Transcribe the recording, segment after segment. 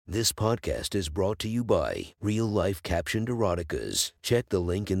This podcast is brought to you by Real Life Captioned Eroticas. Check the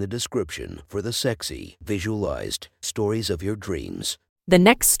link in the description for the sexy, visualized stories of your dreams. The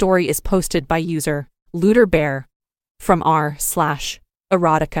next story is posted by user Looter Bear from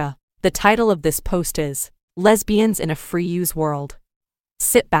r/erotica. The title of this post is Lesbians in a Free Use World.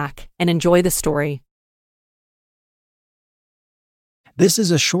 Sit back and enjoy the story. This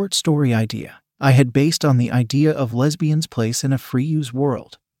is a short story idea I had based on the idea of lesbians' place in a free use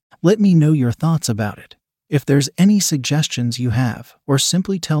world. Let me know your thoughts about it. If there's any suggestions you have, or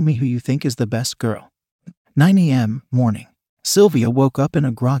simply tell me who you think is the best girl. 9 a.m. morning. Sylvia woke up in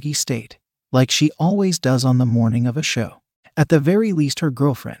a groggy state, like she always does on the morning of a show. At the very least, her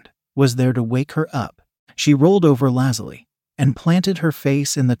girlfriend was there to wake her up. She rolled over lazily and planted her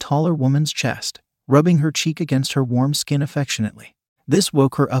face in the taller woman's chest, rubbing her cheek against her warm skin affectionately. This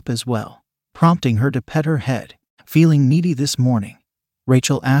woke her up as well, prompting her to pet her head. Feeling needy this morning?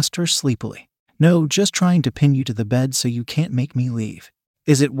 Rachel asked her sleepily. No, just trying to pin you to the bed so you can't make me leave.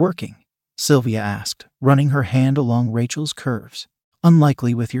 Is it working? Sylvia asked, running her hand along Rachel's curves.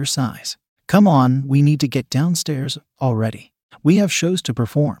 Unlikely with your size. Come on, we need to get downstairs already. We have shows to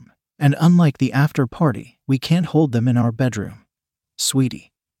perform, and unlike the after party, we can't hold them in our bedroom.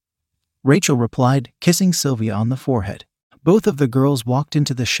 Sweetie. Rachel replied, kissing Sylvia on the forehead. Both of the girls walked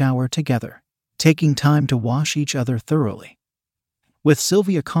into the shower together, taking time to wash each other thoroughly. With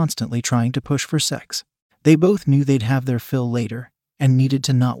Sylvia constantly trying to push for sex, they both knew they'd have their fill later and needed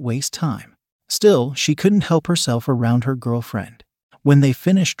to not waste time. Still, she couldn't help herself around her girlfriend. When they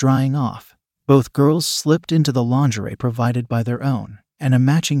finished drying off, both girls slipped into the lingerie provided by their own and a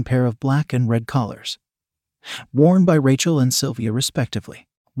matching pair of black and red collars, worn by Rachel and Sylvia respectively.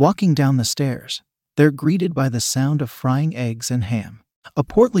 Walking down the stairs, they're greeted by the sound of frying eggs and ham. A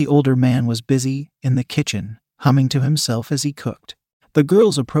portly older man was busy in the kitchen, humming to himself as he cooked. The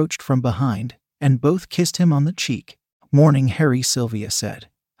girls approached from behind, and both kissed him on the cheek. Morning, Harry, Sylvia said,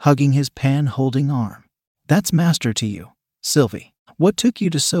 hugging his pan-holding arm. That's master to you, Sylvie. What took you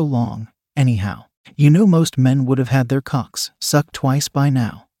to so long, anyhow? You know most men would have had their cocks sucked twice by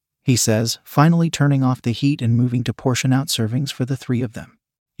now, he says, finally turning off the heat and moving to portion out servings for the three of them.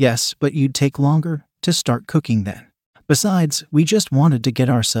 Yes, but you'd take longer to start cooking then. Besides, we just wanted to get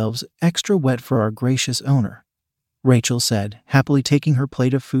ourselves extra wet for our gracious owner, Rachel said, happily taking her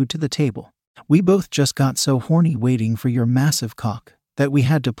plate of food to the table. We both just got so horny waiting for your massive cock that we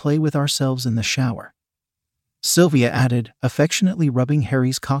had to play with ourselves in the shower, Sylvia added, affectionately rubbing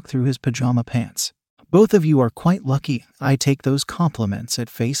Harry's cock through his pajama pants. Both of you are quite lucky. I take those compliments at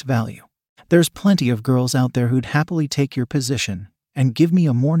face value. There's plenty of girls out there who'd happily take your position and give me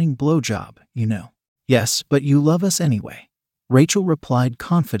a morning blowjob, you know. Yes, but you love us anyway, Rachel replied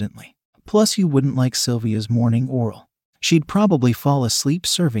confidently. Plus you wouldn't like Sylvia's morning oral. She'd probably fall asleep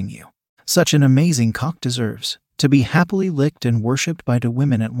serving you. Such an amazing cock deserves to be happily licked and worshipped by 2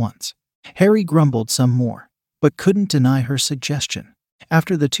 women at once. Harry grumbled some more, but couldn't deny her suggestion.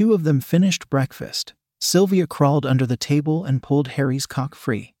 After the two of them finished breakfast, Sylvia crawled under the table and pulled Harry's cock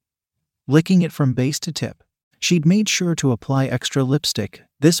free, licking it from base to tip. She'd made sure to apply extra lipstick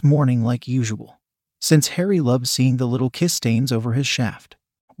this morning like usual, since Harry loved seeing the little kiss stains over his shaft.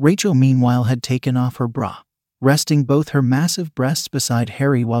 Rachel meanwhile had taken off her bra, resting both her massive breasts beside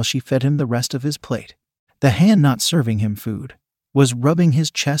Harry while she fed him the rest of his plate. The hand not serving him food was rubbing his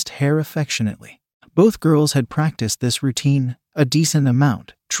chest hair affectionately. Both girls had practiced this routine a decent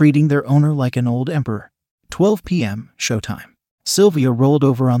amount, treating their owner like an old emperor. 12 p.m. showtime. Sylvia rolled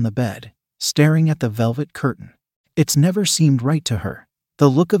over on the bed, staring at the velvet curtain. It's never seemed right to her, the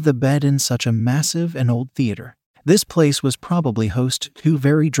look of the bed in such a massive and old theater. This place was probably host to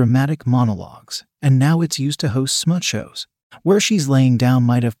very dramatic monologues, and now it's used to host smut shows. Where she's laying down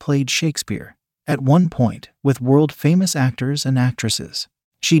might have played Shakespeare at one point with world-famous actors and actresses.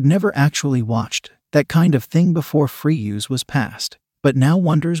 She'd never actually watched that kind of thing before free use was passed, but now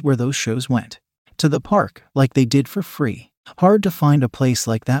wonders where those shows went. To the park, like they did for free. Hard to find a place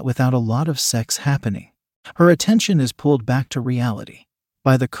like that without a lot of sex happening. Her attention is pulled back to reality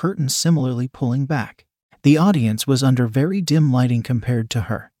by the curtain similarly pulling back. The audience was under very dim lighting compared to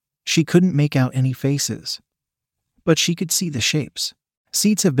her. She couldn't make out any faces, but she could see the shapes.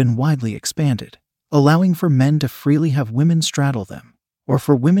 Seats have been widely expanded, allowing for men to freely have women straddle them, or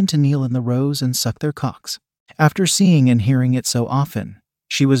for women to kneel in the rows and suck their cocks. After seeing and hearing it so often,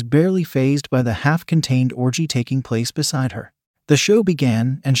 she was barely fazed by the half-contained orgy taking place beside her. The show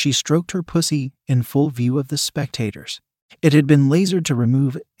began and she stroked her pussy in full view of the spectators. It had been lasered to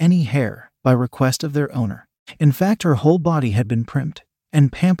remove any hair by request of their owner. In fact, her whole body had been primed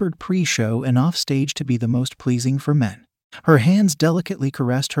and pampered pre-show and off-stage to be the most pleasing for men. Her hands delicately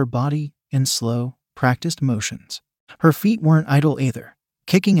caressed her body in slow, practiced motions. Her feet weren't idle either,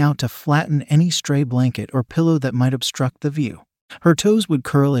 kicking out to flatten any stray blanket or pillow that might obstruct the view. Her toes would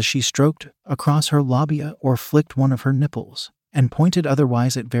curl as she stroked across her labia or flicked one of her nipples, and pointed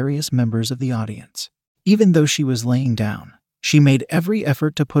otherwise at various members of the audience. Even though she was laying down, she made every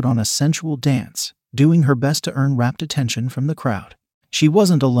effort to put on a sensual dance, doing her best to earn rapt attention from the crowd. She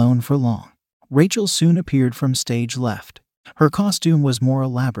wasn't alone for long. Rachel soon appeared from stage left. Her costume was more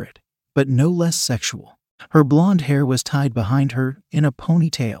elaborate, but no less sexual. Her blonde hair was tied behind her in a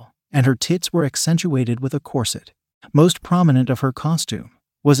ponytail, and her tits were accentuated with a corset. Most prominent of her costume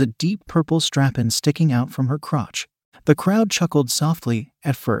was a deep purple strap-on sticking out from her crotch. The crowd chuckled softly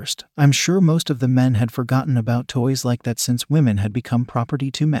at first. I'm sure most of the men had forgotten about toys like that since women had become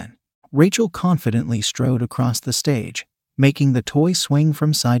property to men. Rachel confidently strode across the stage, making the toy swing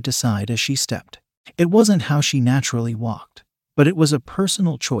from side to side as she stepped. It wasn't how she naturally walked, but it was a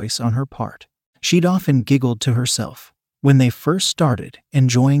personal choice on her part. She'd often giggled to herself when they first started,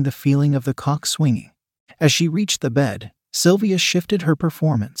 enjoying the feeling of the cock swinging. As she reached the bed, Sylvia shifted her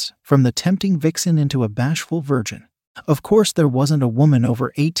performance from the tempting vixen into a bashful virgin. Of course, there wasn't a woman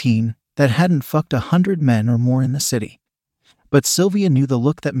over 18 that hadn't fucked 100 men or more in the city. But Sylvia knew the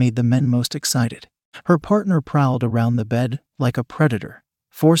look that made the men most excited. Her partner prowled around the bed like a predator,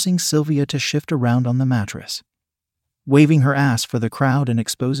 forcing Sylvia to shift around on the mattress, waving her ass for the crowd and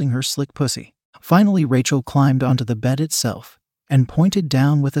exposing her slick pussy. Finally, Rachel climbed onto the bed itself and pointed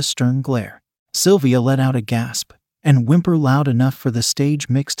down with a stern glare. Sylvia let out a gasp and whimper loud enough for the stage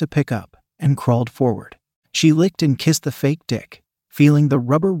mix to pick up and crawled forward. She licked and kissed the fake dick, feeling the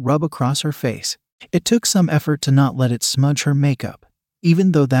rubber rub across her face. It took some effort to not let it smudge her makeup,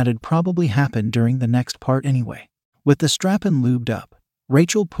 even though that had probably happened during the next part anyway. With the strap-on lubed up,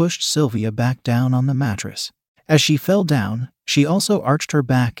 Rachel pushed Sylvia back down on the mattress. As she fell down, she also arched her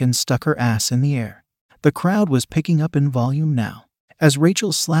back and stuck her ass in the air. The crowd was picking up in volume now. As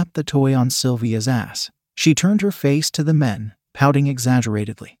Rachel slapped the toy on Sylvia's ass, she turned her face to the men, pouting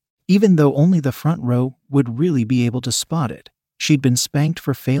exaggeratedly. Even though only the front row would really be able to spot it, she'd been spanked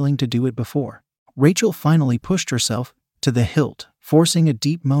for failing to do it before. Rachel finally pushed herself to the hilt, forcing a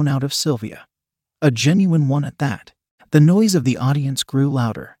deep moan out of Sylvia. A genuine one at that. The noise of the audience grew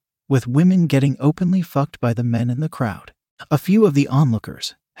louder, with women getting openly fucked by the men in the crowd. A few of the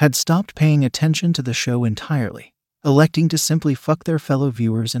onlookers had stopped paying attention to the show entirely, electing to simply fuck their fellow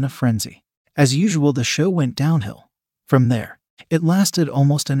viewers in a frenzy. As usual, the show went downhill from there. It lasted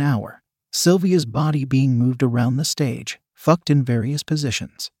almost an hour, Sylvia's body being moved around the stage, fucked in various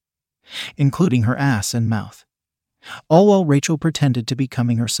positions, including her ass and mouth, all while Rachel pretended to be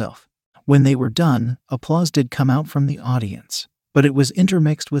coming herself. When they were done, applause did come out from the audience, but it was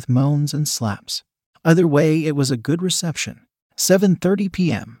intermixed with moans and slaps. Either way, it was a good reception. 7:30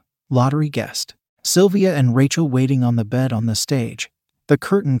 p.m., lottery guest. Sylvia and Rachel waiting on the bed on the stage. The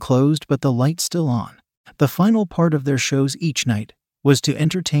curtain closed but the light still on. The final part of their shows each night was to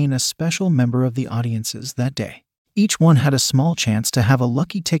entertain a special member of the audiences that day. Each one had a small chance to have a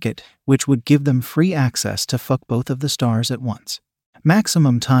lucky ticket, which would give them free access to fuck both of the stars at once.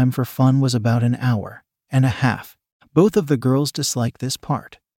 Maximum time for fun was about an hour and a half. Both of the girls disliked this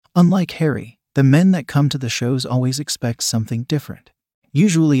part. Unlike Harry, the men that come to the shows always expect something different.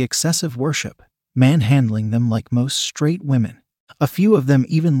 Usually excessive worship, manhandling them like most straight women. A few of them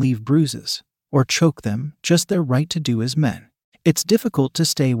even leave bruises or choke them, just their right to do as men. It's difficult to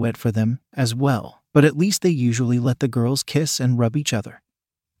stay wet for them as well, but at least they usually let the girls kiss and rub each other,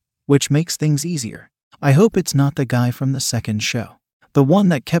 which makes things easier. I hope it's not the guy from the second show, the one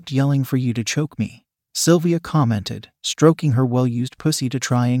that kept yelling for you to choke me, Sylvia commented, stroking her well-used pussy to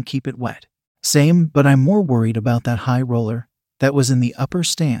try and keep it wet. Same, but I'm more worried about that high roller that was in the upper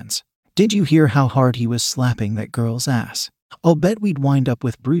stands. Did you hear how hard he was slapping that girl's ass? I'll bet we'd wind up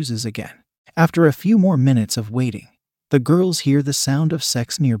with bruises again. After a few more minutes of waiting, the girls hear the sound of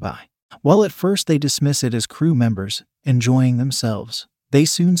sex nearby. While at first they dismiss it as crew members enjoying themselves, they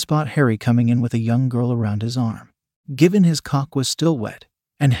soon spot Harry coming in with a young girl around his arm. Given his cock was still wet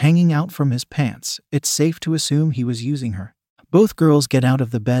and hanging out from his pants, it's safe to assume he was using her. Both girls get out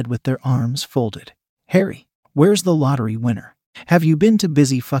of the bed with their arms folded. Harry, where's the lottery winner? Have you been too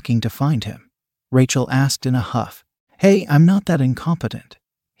busy fucking to find him? Rachel asked in a huff. Hey, I'm not that incompetent,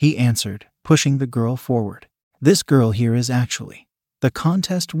 he answered, pushing the girl forward. This girl here is actually the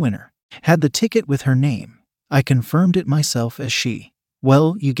contest winner. Had the ticket with her name. I confirmed it myself as she.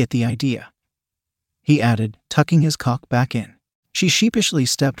 Well, you get the idea, he added, tucking his cock back in. She sheepishly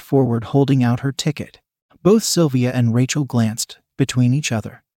stepped forward holding out her ticket. Both Sylvia and Rachel glanced between each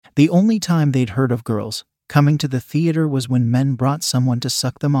other. The only time they'd heard of girls coming to the theater was when men brought someone to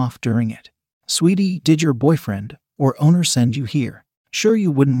suck them off during it. Sweetie, did your boyfriend or owner send you here? Sure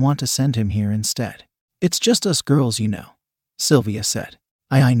you wouldn't want to send him here instead. It's just us girls, you know, Sylvia said.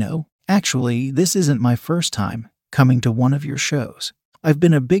 I know. Actually, this isn't my first time coming to one of your shows. I've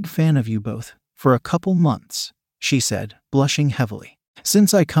been a big fan of you both for a couple months, she said, blushing heavily.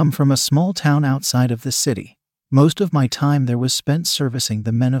 Since I come from a small town outside of the city, most of my time there was spent servicing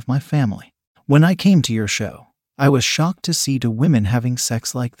the men of my family. When I came to your show, I was shocked to see two women having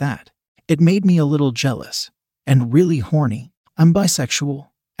sex like that. It made me a little jealous and really horny. I'm bisexual,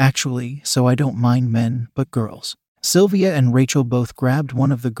 actually, so I don't mind men but girls. Sylvia and Rachel both grabbed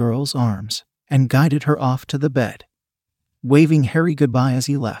one of the girl's arms and guided her off to the bed, waving Harry goodbye as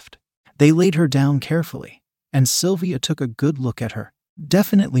he left. They laid her down carefully, and Sylvia took a good look at her.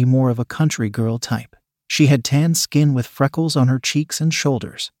 Definitely more of a country girl type. She had tan skin with freckles on her cheeks and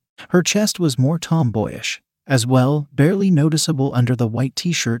shoulders. Her chest was more tomboyish, as well, barely noticeable under the white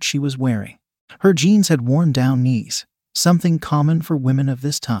t-shirt she was wearing. Her jeans had worn down knees, something common for women of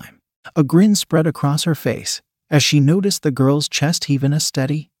this time. A grin spread across her face as she noticed the girl's chest heave in a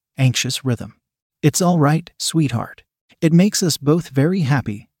steady, anxious rhythm. It's all right, sweetheart. It makes us both very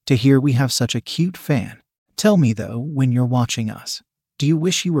happy to hear we have such a cute fan. Tell me though, when you're watching us, do you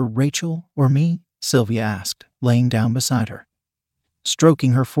wish you were Rachel or me? Sylvia asked, laying down beside her,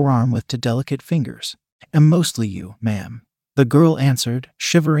 stroking her forearm with two delicate fingers. And mostly you, ma'am, the girl answered,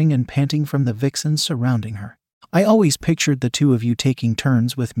 shivering and panting from the vixens surrounding her. I always pictured the two of you taking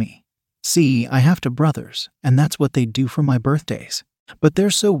turns with me. See, I have two brothers, and that's what they do for my birthdays. But they're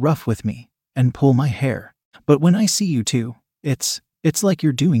so rough with me and pull my hair. But when I see you two, it's like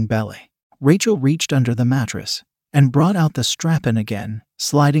you're doing ballet. Rachel reached under the mattress and brought out the strap-in again,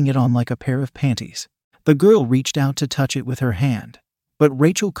 sliding it on like a pair of panties. The girl reached out to touch it with her hand, but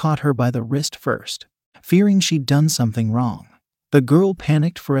Rachel caught her by the wrist first, fearing she'd done something wrong. The girl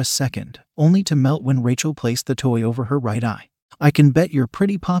panicked for a second, only to melt when Rachel placed the toy over her right eye. I can bet you're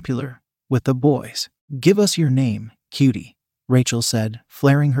pretty popular with the boys. Give us your name, cutie, Rachel said,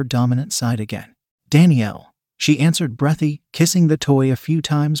 flaring her dominant side again. Danielle, she answered breathy, kissing the toy a few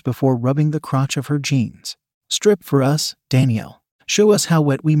times before rubbing the crotch of her jeans. Strip for us, Danielle. Show us how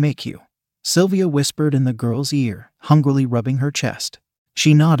wet we make you, Sylvia whispered in the girl's ear, hungrily rubbing her chest.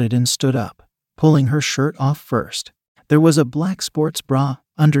 She nodded and stood up, pulling her shirt off first. There was a black sports bra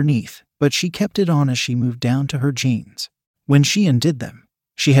underneath, but she kept it on as she moved down to her jeans. When she undid them,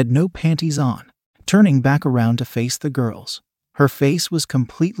 she had no panties on. Turning back around to face the girls, her face was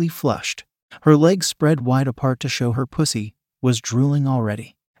completely flushed. Her legs spread wide apart to show her pussy was drooling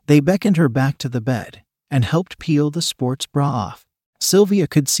already. They beckoned her back to the bed and helped peel the sports bra off. Sylvia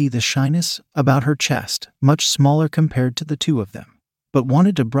could see the shyness about her chest, much smaller compared to the two of them, but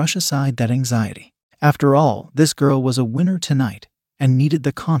wanted to brush aside that anxiety. After all, this girl was a winner tonight and needed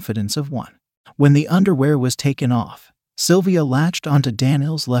the confidence of one. When the underwear was taken off, Sylvia latched onto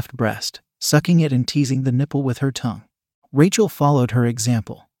Danielle's left breast, sucking it and teasing the nipple with her tongue. Rachel followed her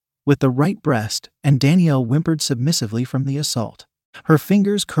example with the right breast, and Danielle whimpered submissively from the assault. Her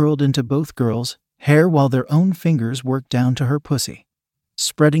fingers curled into both girls' hair while their own fingers worked down to her pussy,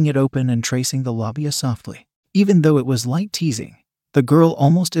 spreading it open and tracing the labia softly. Even though it was light teasing, the girl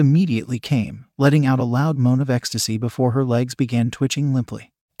almost immediately came, letting out a loud moan of ecstasy before her legs began twitching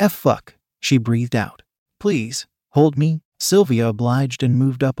limply. Fuck, she breathed out. Please, hold me, Sylvia obliged and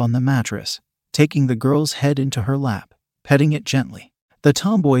moved up on the mattress, taking the girl's head into her lap, petting it gently. The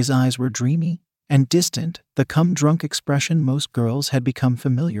tomboy's eyes were dreamy and distant, the cum-drunk expression most girls had become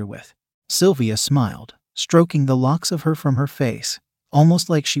familiar with. Sylvia smiled, stroking the locks of her from her face, almost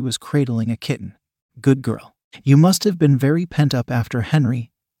like she was cradling a kitten. Good girl. You must have been very pent up after Henry.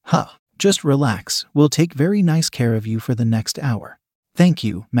 Huh. Just relax, we'll take very nice care of you for the next hour. Thank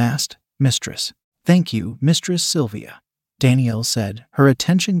you, Mistress. Thank you, Mistress Sylvia, Danielle said, her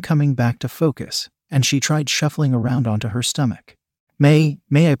attention coming back to focus, and she tried shuffling around onto her stomach. May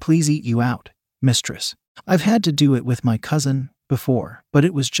I please eat you out, mistress? I've had to do it with my cousin before, but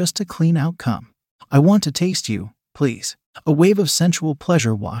it was just a clean outcome. I want to taste you, please. A wave of sensual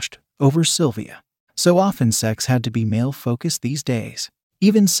pleasure washed over Sylvia. So often sex had to be male-focused these days.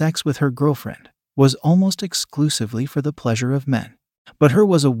 Even sex with her girlfriend was almost exclusively for the pleasure of men. But her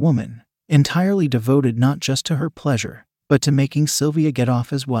was a woman, entirely devoted not just to her pleasure, but to making Sylvia get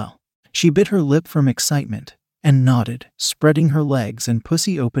off as well. She bit her lip from excitement and nodded, spreading her legs and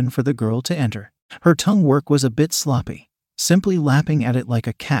pussy open for the girl to enter. Her tongue work was a bit sloppy, simply lapping at it like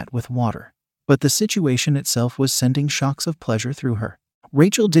a cat with water. But the situation itself was sending shocks of pleasure through her.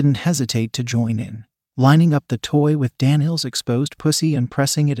 Rachel didn't hesitate to join in, lining up the toy with Danielle's exposed pussy and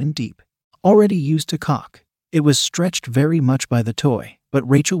pressing it in deep. already used to cock. It was stretched very much by the toy, but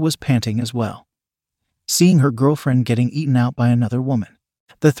Rachel was panting as well, seeing her girlfriend getting eaten out by another woman.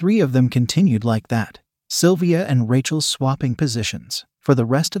 The three of them continued like that, Sylvia and Rachel swapping positions, for the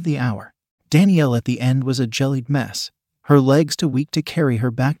rest of the hour. Danielle at the end was a jellied mess, her legs too weak to carry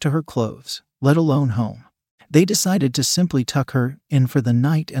her back to her clothes, let alone home. They decided to simply tuck her in for the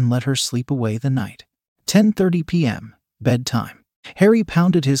night and let her sleep away the night. 10:30 p.m., bedtime. Harry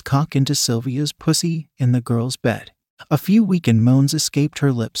pounded his cock into Sylvia's pussy in the girl's bed. A few weakened moans escaped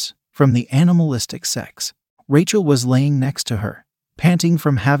her lips from the animalistic sex. Rachel was laying next to her, panting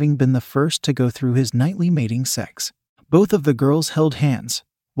from having been the first to go through his nightly mating sex. Both of the girls held hands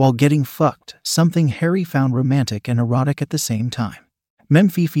while getting fucked, something Harry found romantic and erotic at the same time.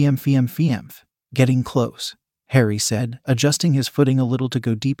 Memph, getting close, Harry said, adjusting his footing a little to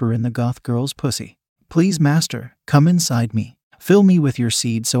go deeper in the goth girl's pussy. Please, master, come inside me. Fill me with your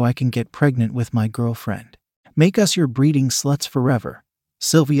seed so I can get pregnant with my girlfriend. Make us your breeding sluts forever,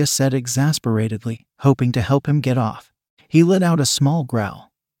 Sylvia said exasperatedly, hoping to help him get off. He let out a small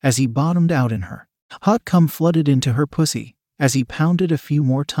growl as he bottomed out in her. Hot cum flooded into her pussy as he pounded a few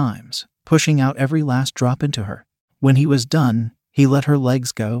more times, pushing out every last drop into her. When he was done, he let her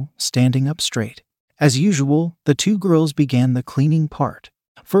legs go, standing up straight. As usual, the two girls began the cleaning part,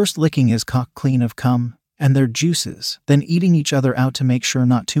 first licking his cock clean of cum and their juices, then eating each other out to make sure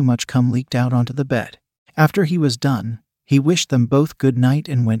not too much cum leaked out onto the bed. After he was done, he wished them both good night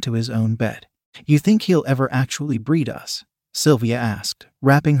and went to his own bed. You think he'll ever actually breed us? Sylvia asked,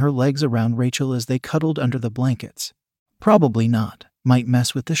 wrapping her legs around Rachel as they cuddled under the blankets. Probably not. Might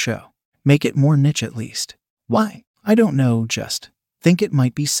mess with the show. Make it more niche at least. Why? I don't know, just think it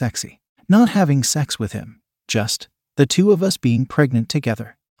might be sexy. Not having sex with him, just the two of us being pregnant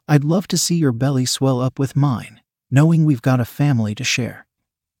together. I'd love to see your belly swell up with mine, knowing we've got a family to share.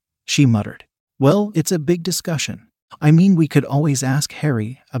 She muttered. Well, it's a big discussion. I mean, we could always ask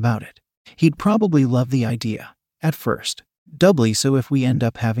Harry about it. He'd probably love the idea, at first. Doubly so if we end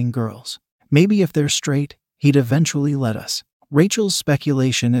up having girls. Maybe if they're straight, he'd eventually let us. Rachel's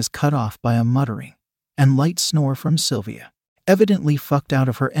speculation is cut off by a muttering and light snore from Sylvia. Evidently fucked out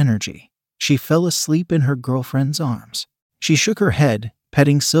of her energy, she fell asleep in her girlfriend's arms. She shook her head,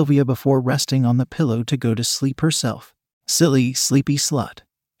 petting Sylvia before resting on the pillow to go to sleep herself. Silly, sleepy slut,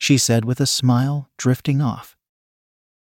 she said with a smile, drifting off.